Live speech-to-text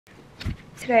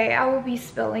Today I will be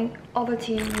spilling all the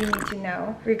tea you need to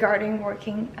know regarding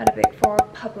working at a Big Four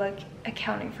public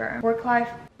accounting firm. Work-life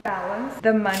balance,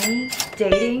 the money,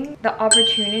 dating, the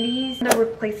opportunities, the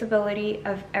replaceability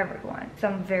of everyone.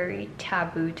 Some very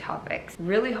taboo topics.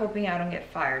 Really hoping I don't get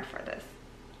fired for this.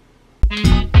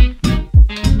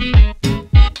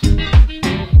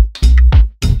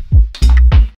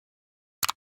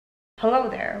 Hello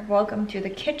there, welcome to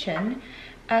the kitchen.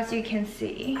 As you can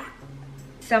see,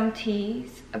 some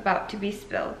tea's about to be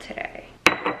spilled today.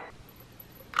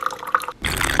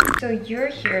 So you're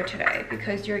here today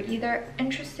because you're either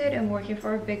interested in working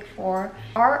for a Big Four,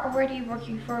 are already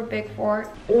working for a Big Four,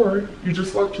 or you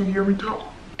just like to hear me talk.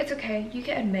 It's okay, you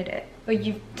can admit it, but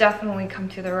you've definitely come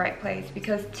to the right place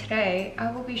because today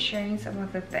I will be sharing some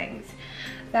of the things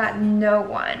that no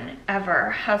one ever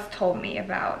has told me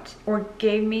about or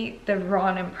gave me the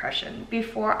wrong impression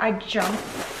before I jumped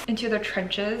into the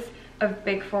trenches of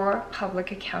Big Four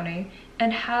public accounting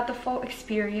and had the full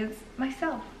experience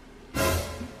myself.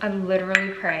 I'm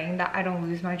literally praying that I don't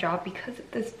lose my job because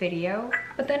of this video.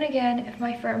 But then again, if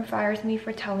my firm fires me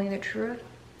for telling the truth,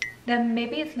 then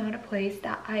maybe it's not a place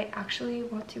that I actually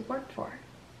want to work for.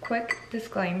 Quick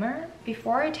disclaimer,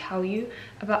 before I tell you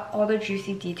about all the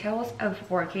juicy details of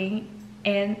working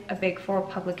in a Big Four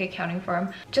public accounting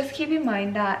firm, just keep in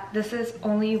mind that this is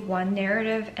only one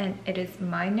narrative and it is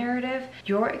my narrative.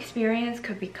 Your experience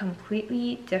could be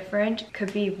completely different,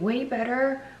 could be way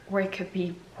better, or it could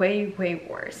be way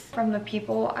worse. From the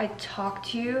people I talk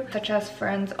to, such as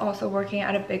friends also working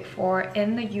at a Big Four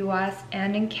in the US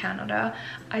and in Canada,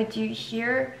 I do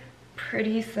hear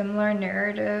pretty similar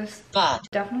narratives, but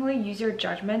definitely use your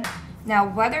judgment. Now,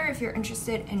 whether if you're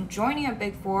interested in joining a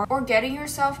Big Four or getting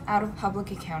yourself out of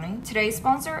public accounting, today's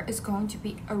sponsor is going to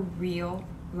be a real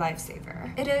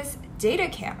lifesaver. It is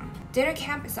Datacamp.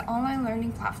 Datacamp is an online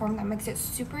learning platform that makes it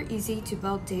super easy to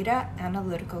build data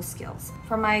analytical skills.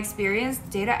 From my experience,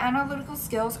 data analytical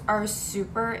skills are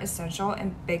super essential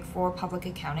in Big Four public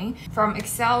accounting, from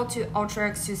Excel to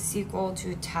Ultrix to SQL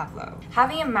to Tableau.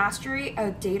 Having a mastery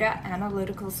of data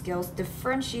analytical skills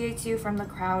differentiates you from the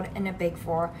crowd in a Big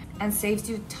Four and saves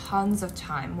you tons of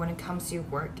time when it comes to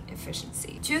work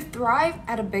efficiency. To thrive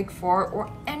at a Big Four or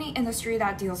any industry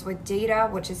that deals with data,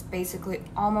 which is basically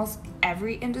almost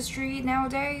every industry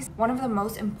nowadays, one of the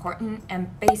most important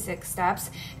and basic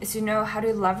steps is to know how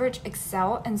to leverage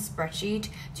Excel and spreadsheet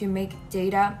to make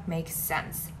data make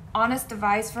sense. Honest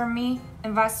advice from me,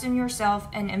 invest in yourself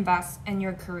and invest in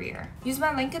your career. Use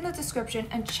my link in the description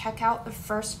and check out the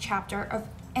first chapter of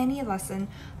any lesson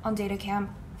on Datacamp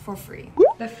for free.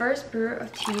 The first brew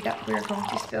of tea that we're going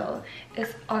to spill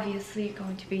is obviously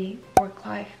going to be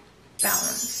work-life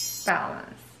balance.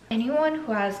 Anyone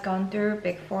who has gone through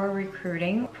Big Four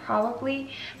recruiting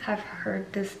probably have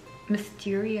heard this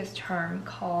mysterious term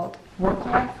called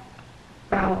work-life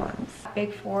balance.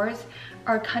 Big Fours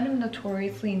are kind of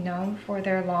notoriously known for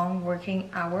their long working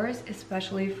hours,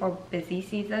 especially for busy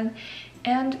season,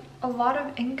 and a lot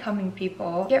of incoming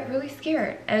people get really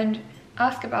scared and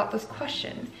ask about this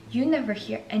question. You never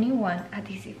hear anyone at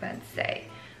these events say,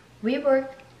 we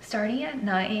work starting at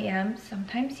 9 a.m.,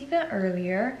 sometimes even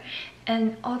earlier,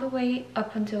 and all the way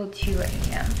up until 2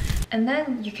 a.m. And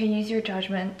then you can use your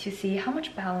judgment to see how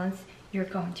much balance you're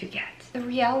going to get. The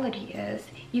reality is,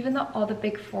 even though all the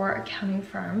Big Four accounting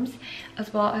firms,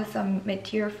 as well as some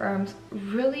mid-tier firms,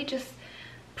 really just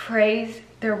praise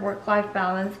their work-life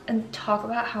balance and talk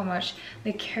about how much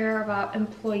they care about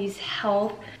employees'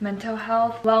 health, mental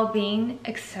health, well-being,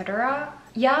 etc.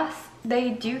 Yes,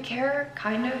 they do care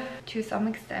kind of to some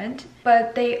extent,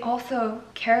 but they also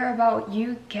care about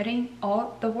you getting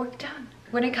all the work done.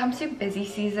 When it comes to busy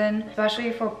season,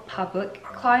 especially for public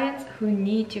clients who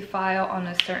need to file on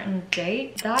a certain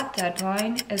date, that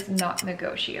deadline is not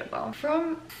negotiable.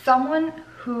 From someone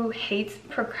who hates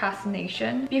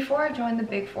procrastination, before I joined the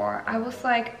Big Four, I was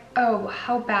like, oh,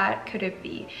 how bad could it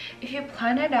be? If you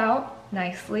plan it out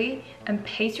nicely and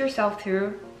pace yourself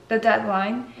through the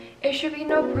deadline, it should be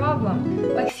no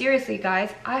problem. Like seriously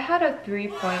guys, I had a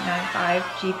 3.95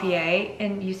 GPA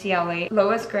in UCLA.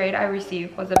 Lowest grade I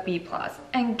received was a B+.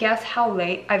 And guess how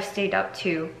late I've stayed up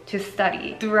to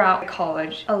study throughout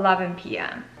college, 11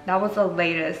 p.m. That was the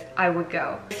latest I would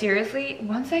go. Seriously,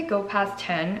 once I go past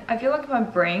 10, I feel like my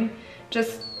brain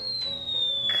just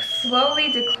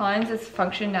slowly declines its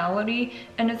functionality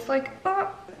and it's like,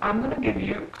 oh, I'm gonna give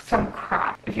you some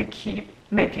crap if you keep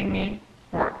making me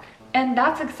work. And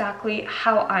that's exactly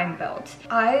how I'm built.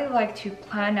 I like to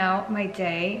plan out my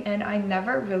day and I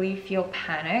never really feel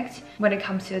panicked when it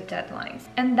comes to deadlines.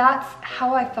 And that's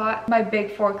how I thought my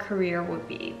Big Four career would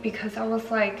be, because I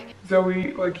was like,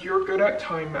 Zoe, like, you're good at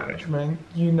time management.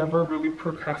 You never really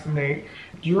procrastinate.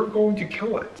 You're going to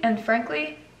kill it. and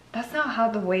frankly, that's not how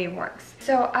the way it works.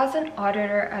 So as an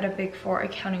auditor at a Big Four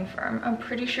accounting firm, I'm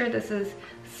pretty sure this is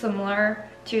similar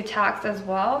to tax as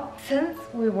well. Since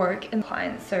we work in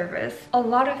client service, a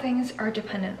lot of things are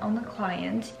dependent on the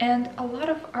client, and a lot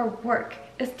of our work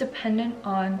is dependent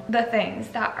on the things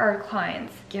that our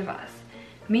clients give us.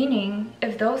 Meaning,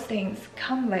 if those things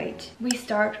come late, we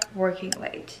start working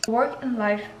late. Work and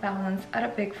life balance at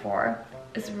a Big Four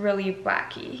is really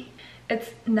wacky.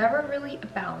 It's never really a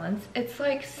balance. It's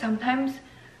like sometimes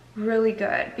really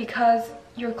good because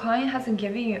your client hasn't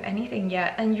given you anything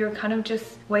yet and you're kind of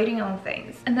just waiting on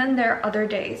things. And then there are other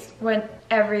days when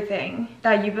everything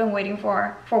that you've been waiting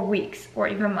for weeks or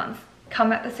even months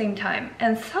come at the same time,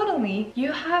 and suddenly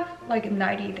you have like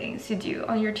 90 things to do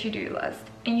on your to-do list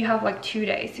and you have like 2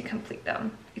 days to complete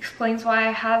them. Explains why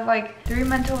I have like 3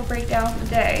 mental breakdowns a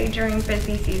day during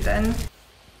busy season.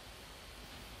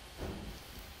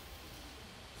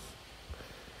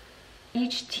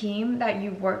 Each team that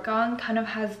you work on kind of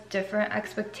has different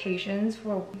expectations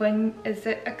for when is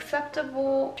it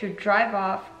acceptable to drive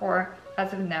off, or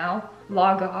as of now,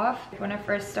 log off. When I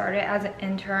first started as an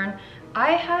intern,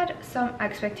 I had some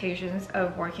expectations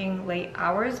of working late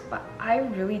hours, but I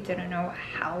really didn't know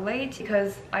how late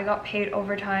because I got paid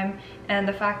overtime, and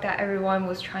the fact that everyone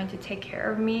was trying to take care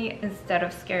of me instead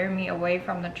of scaring me away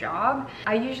from the job.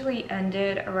 I usually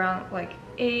ended around like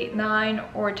 8, 9,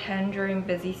 or 10 during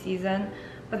busy season,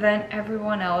 but then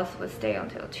everyone else would stay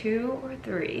until 2 or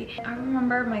 3. I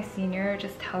remember my senior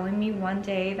just telling me one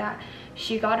day that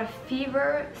she got a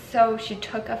fever, so she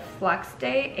took a flex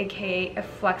day, aka a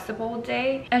flexible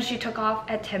day, and she took off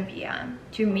at 10 p.m.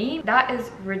 To me, that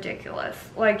is ridiculous.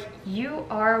 Like, you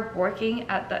are working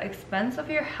at the expense of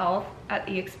your health, at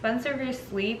the expense of your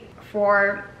sleep,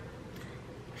 for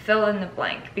fill in the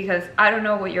blank, because I don't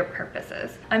know what your purpose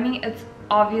is. I mean, it's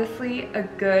obviously a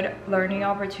good learning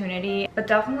opportunity, but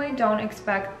definitely don't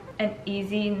expect an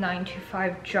easy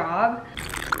 9-to-5 job.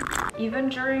 Even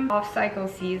during off-cycle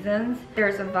seasons,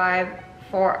 there's a vibe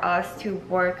for us to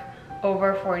work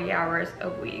over 40 hours a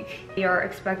week. We are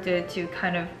expected to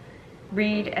kind of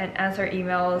read and answer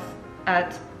emails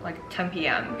at like 10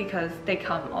 p.m. because they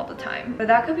come all the time. But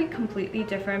that could be completely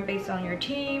different based on your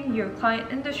team, your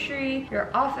client industry,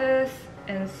 your office,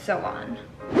 and so on.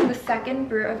 The second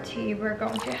brew of tea we're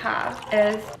going to have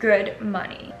is good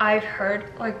money. I've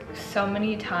heard like so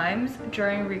many times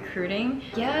during recruiting,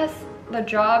 yes, the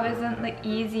job isn't the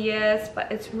easiest,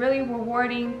 but it's really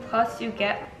rewarding, plus you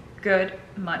get good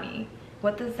money.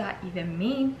 What does that even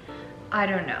mean? I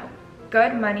don't know.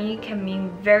 Good money can mean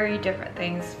very different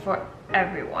things for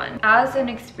everyone. As an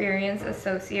experienced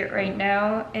associate right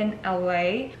now in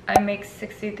LA, I make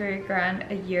 63 grand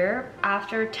a year.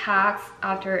 After tax,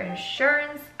 after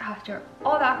insurance, after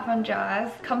all that fun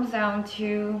jazz, comes down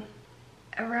to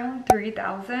around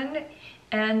 3,000.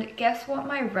 And guess what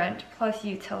my rent plus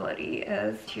utility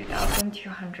is?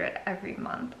 2,200 every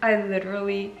month. I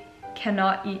literally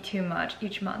cannot eat too much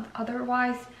each month,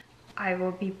 otherwise I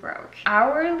will be broke.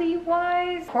 Hourly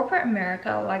wise, corporate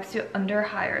America likes to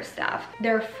underhire staff.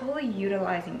 They're fully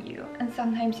utilizing you and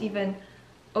sometimes even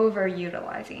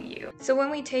overutilizing you. So when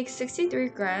we take 63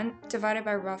 grand divided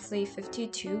by roughly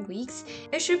 52 weeks,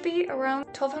 it should be around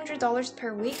 $1,200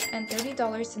 per week and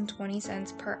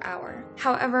 $30.20 per hour.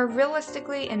 However,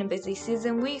 realistically, in a busy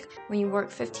season week, when you work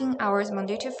 15 hours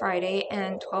Monday to Friday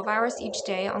and 12 hours each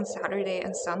day on Saturday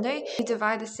and Sunday, you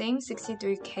divide the same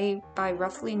 63K by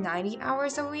roughly 90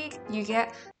 hours a week, you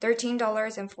get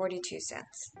 $13.42.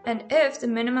 And if the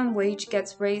minimum wage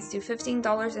gets raised to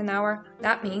 $15 an hour,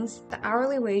 that means the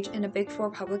hourly wage in a Big Four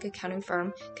public accounting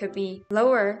firm could be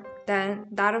lower than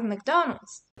that of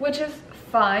McDonald's. Which is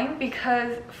fine,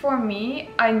 because for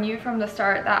me, I knew from the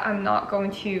start that I'm not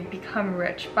going to become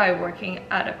rich by working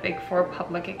at a Big Four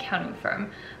public accounting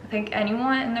firm. I think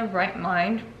anyone in their right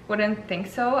mind wouldn't think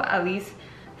so, at least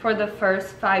for the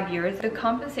first 5 years. The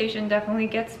compensation definitely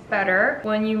gets better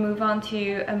when you move on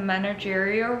to a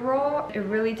managerial role. It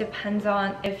really depends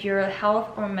on if your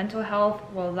health or mental health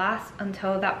will last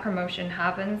until that promotion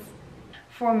happens.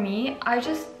 For me, I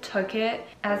just took it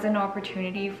as an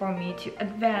opportunity for me to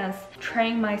advance,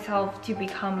 train myself to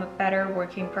become a better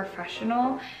working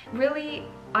professional. Really,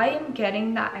 I am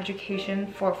getting that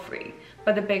education for free,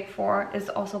 but the Big Four is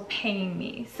also paying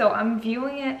me. So I'm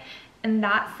viewing it in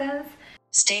that sense.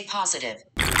 Stay positive.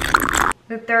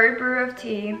 The third brew of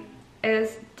tea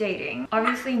is dating.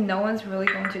 Obviously, no one's really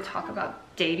going to talk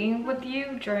about dating with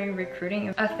you during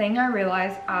recruiting. A thing I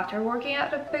realized after working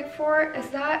at the Big Four is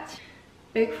that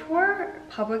Big Four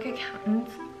public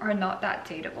accountants are not that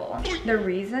dateable. The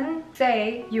reason,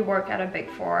 say you work at a Big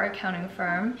Four accounting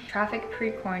firm, traffic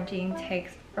pre-quarantine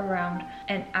takes around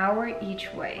an hour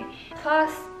each way.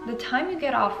 Plus, the time you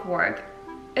get off work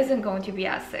isn't going to be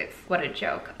at 6. What a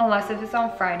joke. Unless if it's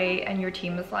on Friday and your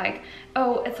team is like,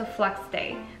 oh, it's a flex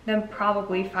day, then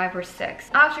probably 5 or 6.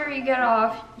 After you get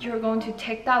off, you're going to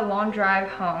take that long drive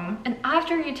home. And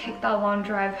after you take that long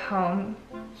drive home,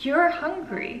 you're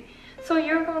hungry. So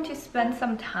you're going to spend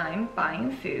some time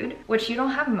buying food, which you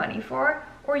don't have money for,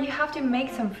 or you have to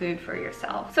make some food for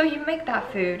yourself. So you make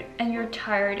that food and you're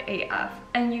tired AF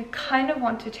and you kind of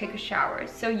want to take a shower,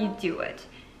 so you do it.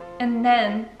 And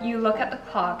then you look at the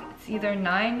clock, it's either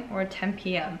 9 or 10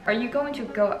 p.m. Are you going to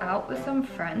go out with some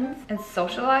friends and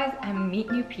socialize and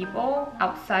meet new people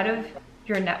outside of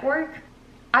your network?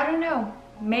 I don't know,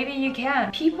 maybe you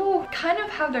can. People kind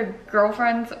of have their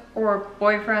girlfriends or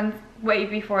boyfriends way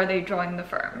before they join the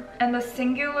firm. And the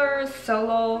singular,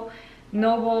 solo,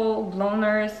 noble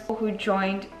loners who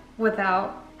joined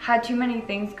without had too many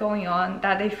things going on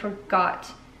that they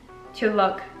forgot to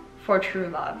look for true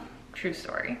love. True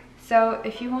story. So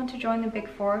if you want to join the Big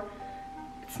Four,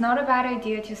 it's not a bad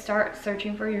idea to start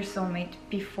searching for your soulmate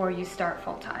before you start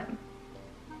full-time.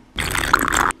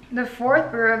 The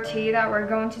fourth brew of tea that we're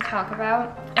going to talk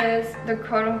about is the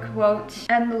quote-unquote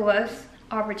endless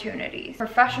opportunities.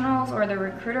 Professionals or the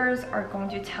recruiters are going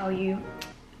to tell you,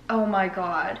 oh my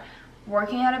god,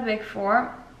 working at a Big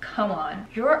Four, come on,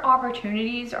 your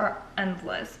opportunities are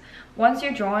endless. Once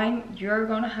you join, you're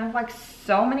gonna have like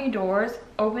so many doors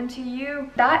open to you.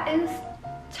 That is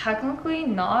technically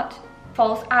not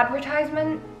false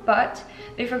advertisement, but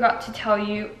they forgot to tell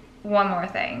you one more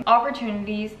thing.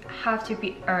 Opportunities have to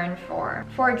be earned for.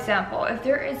 For example, if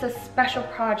there is a special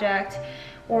project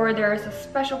or there is a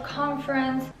special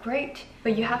conference, great,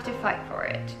 but you have to fight for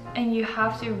it. And you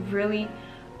have to really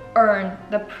earn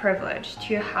the privilege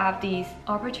to have these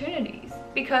opportunities.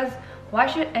 Because why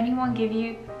should anyone give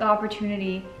you the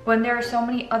opportunity when there are so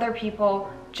many other people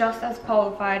just as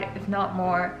qualified, if not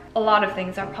more? A lot of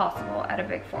things are possible at a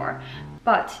Big Four,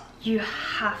 but you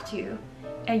have to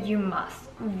and you must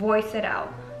voice it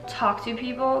out. Talk to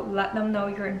people, let them know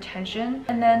your intention,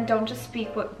 and then don't just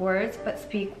speak with words, but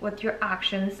speak with your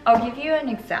actions. I'll give you an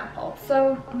example.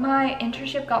 So my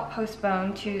internship got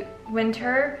postponed to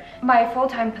winter. My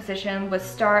full-time position would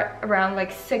start around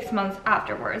like 6 months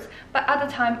afterwards. But at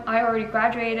the time, I already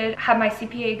graduated, had my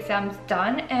CPA exams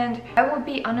done, and I would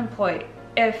be unemployed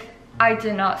if I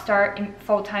did not start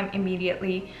full-time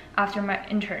immediately after my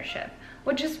internship.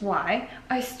 Which is why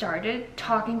I started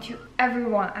talking to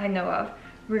everyone I know of.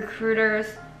 Recruiters,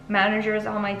 managers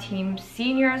on my team,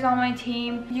 seniors on my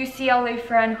team, UCLA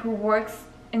friend who works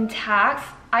in tax.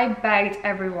 I begged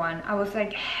everyone. I was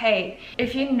like, hey,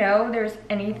 if you know there's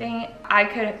anything I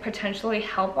could potentially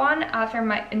help on after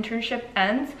my internship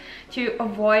ends to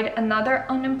avoid another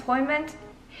unemployment,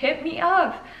 hit me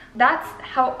up. That's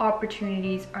how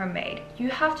opportunities are made. You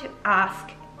have to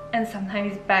ask and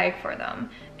sometimes beg for them,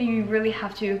 and you really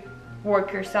have to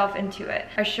work yourself into it.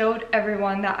 I showed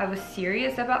everyone that I was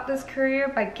serious about this career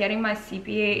by getting my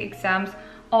CPA exams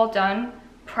all done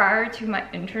prior to my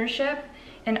internship,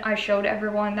 and I showed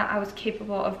everyone that I was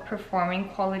capable of performing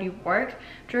quality work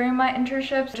during my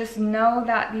internships. Just know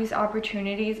that these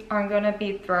opportunities aren't gonna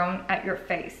be thrown at your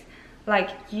face. Like,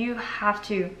 you have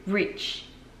to reach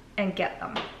and get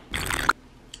them.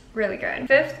 Really good.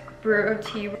 Fifth brew of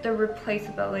tea, the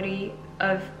replaceability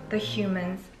of the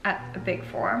humans at a Big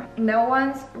Four. No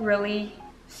one's really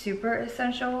super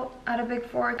essential at a Big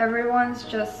Four. Everyone's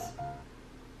just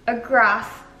a grass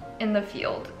in the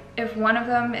field. If one of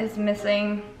them is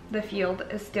missing, the field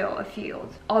is still a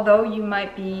field. Although you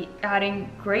might be adding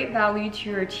great value to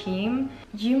your team,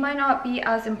 you might not be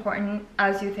as important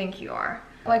as you think you are.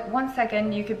 Like 1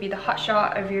 second, you could be the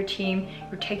hotshot of your team,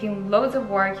 you're taking loads of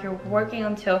work, you're working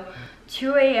until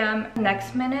 2 a.m.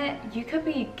 Next minute, you could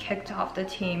be kicked off the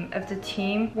team if the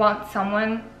team wants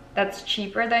someone that's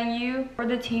cheaper than you, or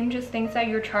the team just thinks that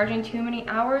you're charging too many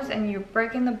hours and you're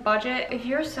breaking the budget. If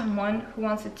you're someone who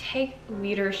wants to take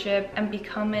leadership and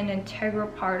become an integral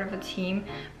part of a team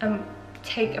and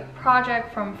take a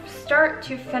project from start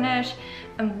to finish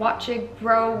and watch it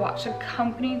grow, watch a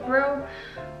company grow,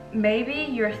 maybe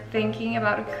you're thinking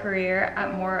about a career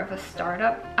at more of a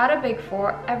startup. At a Big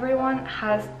Four, everyone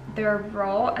has their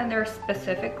role and their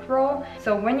specific role.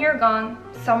 So when you're gone,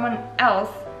 someone else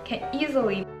can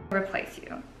easily replace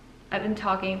you. I've been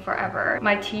talking forever.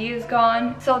 My tea is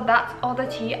gone. So that's all the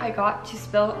tea I got to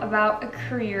spill about a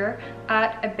career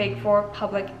at a Big Four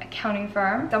public accounting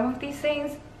firm. Some of these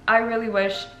things I really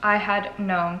wish I had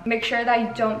known. Make sure that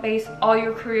you don't base all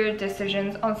your career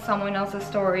decisions on someone else's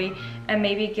story, and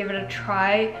maybe give it a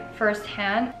try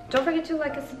firsthand. Don't forget to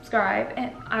like and subscribe,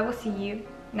 and I will see you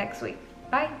next week.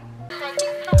 Bye.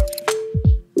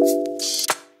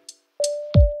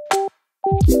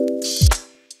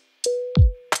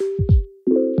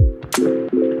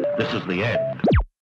 This is the end.